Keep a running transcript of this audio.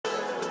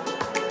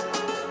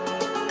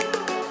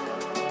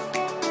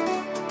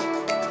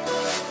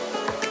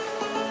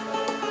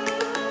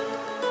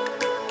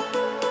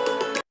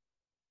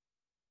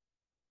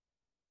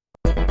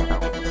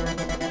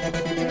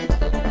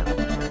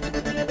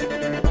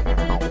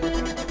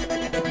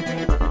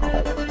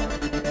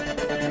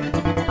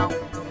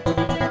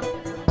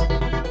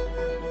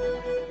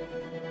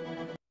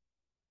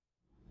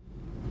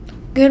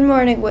Good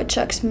morning,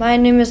 Woodchucks. My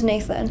name is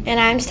Nathan. And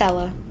I'm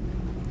Stella.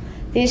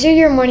 These are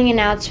your morning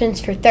announcements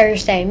for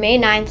Thursday, May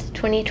 9th,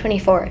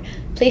 2024.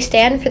 Please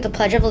stand for the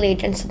Pledge of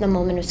Allegiance in the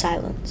moment of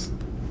silence.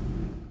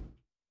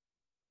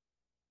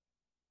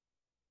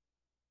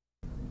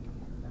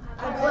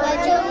 I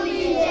pledge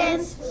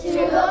allegiance to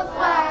the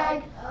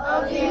flag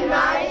of the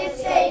United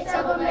States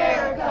of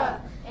America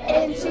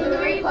and to the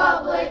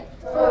republic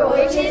for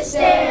which it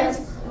stands,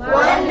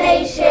 one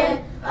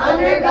nation,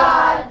 under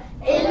God,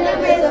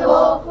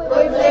 indivisible,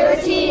 with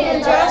liberty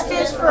and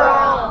justice for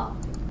all.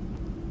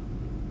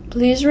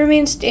 Please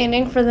remain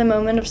standing for the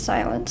moment of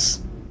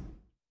silence.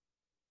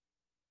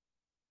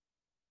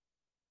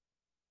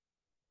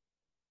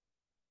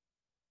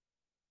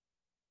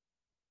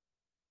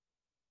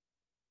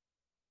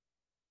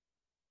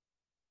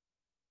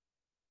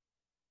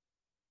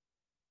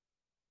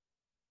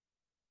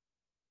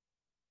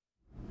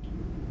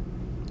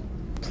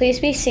 Please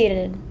be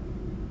seated.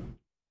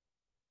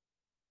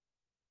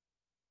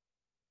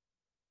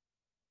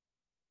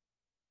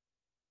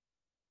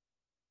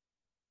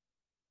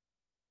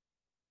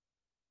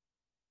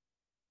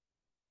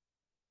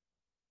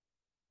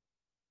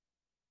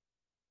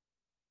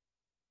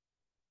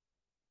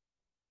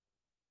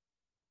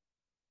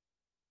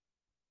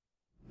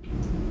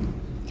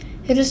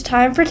 It is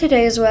time for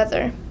today's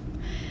weather.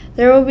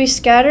 There will be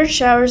scattered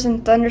showers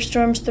and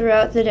thunderstorms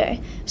throughout the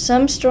day.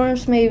 Some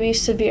storms may be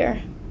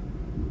severe.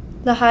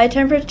 The high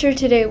temperature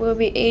today will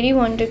be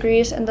 81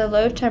 degrees and the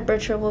low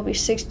temperature will be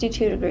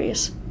 62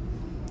 degrees.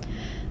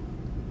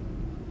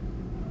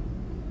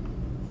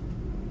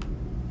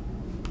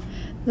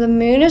 The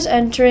moon is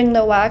entering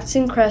the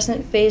waxing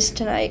crescent phase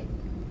tonight.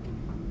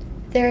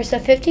 There is a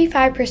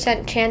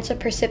 55% chance of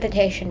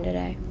precipitation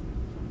today.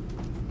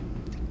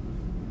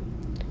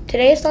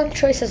 Today's lunch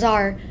choices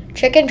are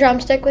chicken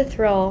drumstick with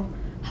roll,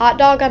 hot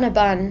dog on a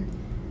bun,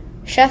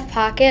 chef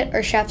pocket,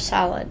 or chef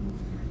salad.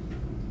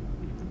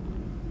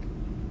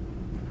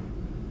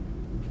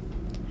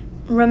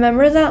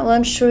 Remember that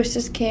lunch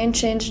choices can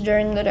change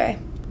during the day.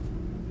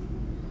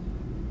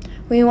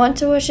 We want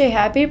to wish a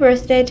happy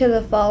birthday to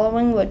the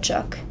following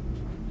woodchuck.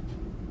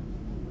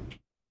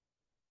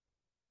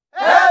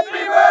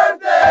 Happy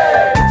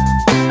birthday!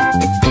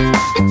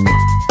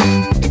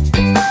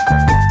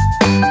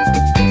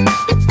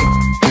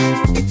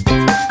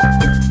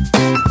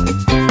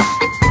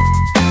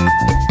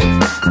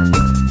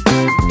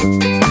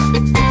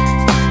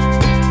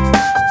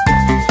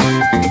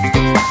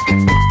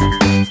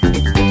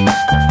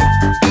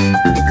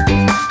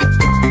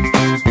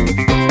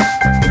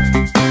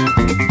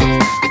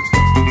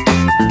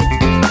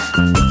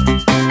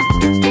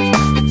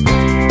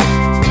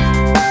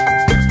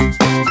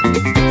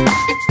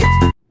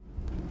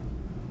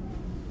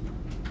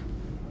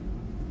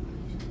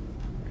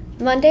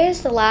 Monday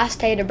is the last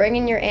day to bring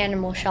in your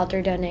animal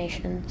shelter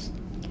donations.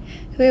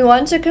 We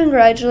want to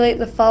congratulate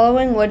the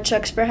following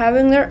woodchucks for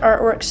having their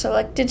artwork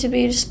selected to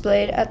be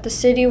displayed at the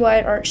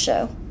citywide art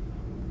show.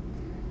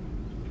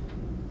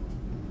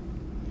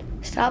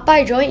 Stop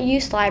by Joint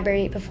Use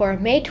Library before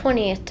May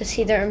 20th to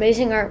see their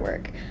amazing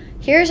artwork.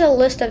 Here's a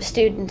list of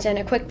students and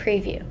a quick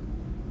preview.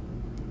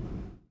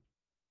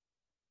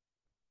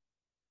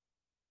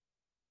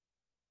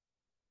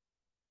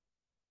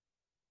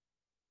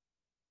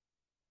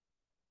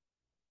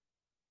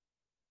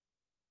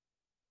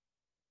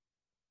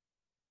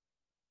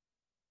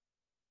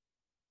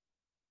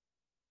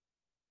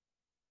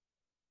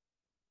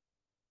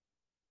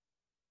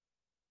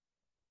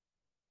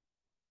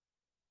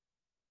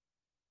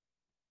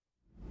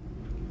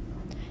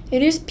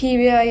 It is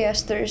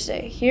PBIS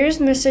Thursday. Here's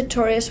Miss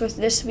Sartorius with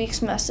this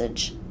week's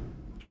message.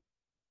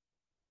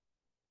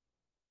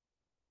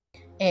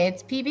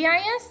 It's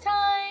PBIS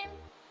time!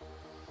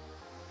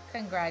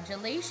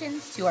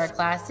 Congratulations to our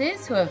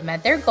classes who have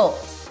met their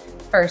goals.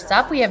 First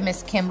up, we have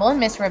Miss Kimball and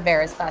Miss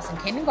Rivera's class in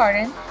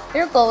kindergarten.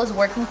 Their goal was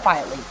working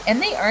quietly,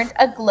 and they earned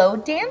a glow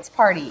dance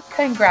party.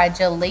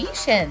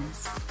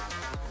 Congratulations!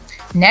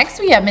 Next,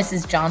 we have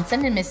Mrs.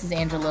 Johnson and Mrs.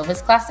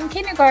 Angelova's class in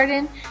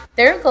kindergarten.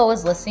 Their goal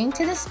was listening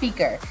to the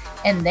speaker,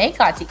 and they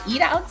got to eat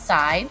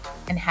outside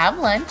and have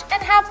lunch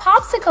and have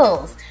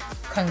popsicles.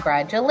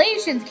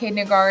 Congratulations,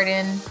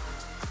 kindergarten!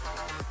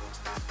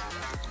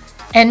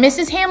 And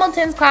Mrs.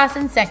 Hamilton's class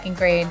in second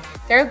grade,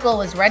 their goal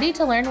was ready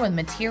to learn with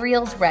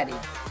materials ready,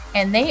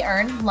 and they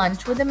earned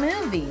lunch with a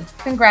movie.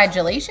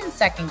 Congratulations,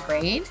 second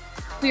grade!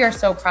 We are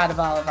so proud of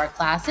all of our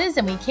classes,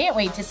 and we can't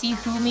wait to see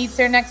who meets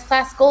their next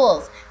class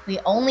goals. We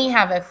only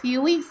have a few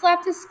weeks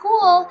left of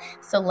school,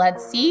 so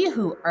let's see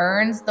who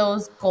earns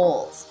those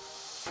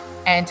goals.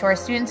 And to our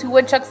students who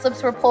woodchuck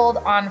slips were pulled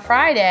on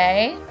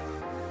Friday,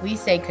 we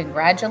say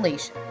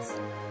congratulations.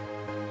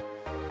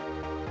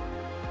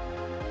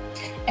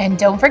 And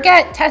don't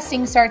forget,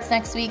 testing starts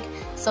next week,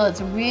 so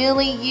let's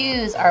really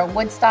use our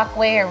Woodstock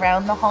way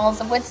around the halls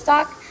of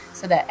Woodstock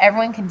so that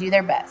everyone can do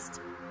their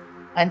best.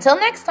 Until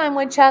next time,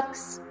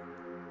 woodchucks.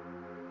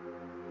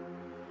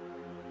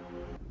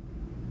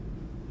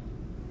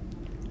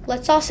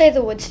 Let's all say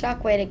the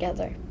Woodstock way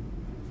together.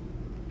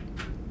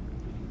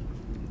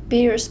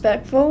 Be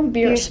respectful,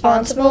 be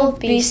responsible,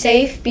 be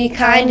safe, be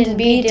kind, and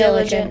be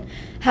diligent.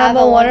 Have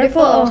a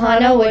wonderful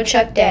Ohana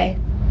Woodchuck Day.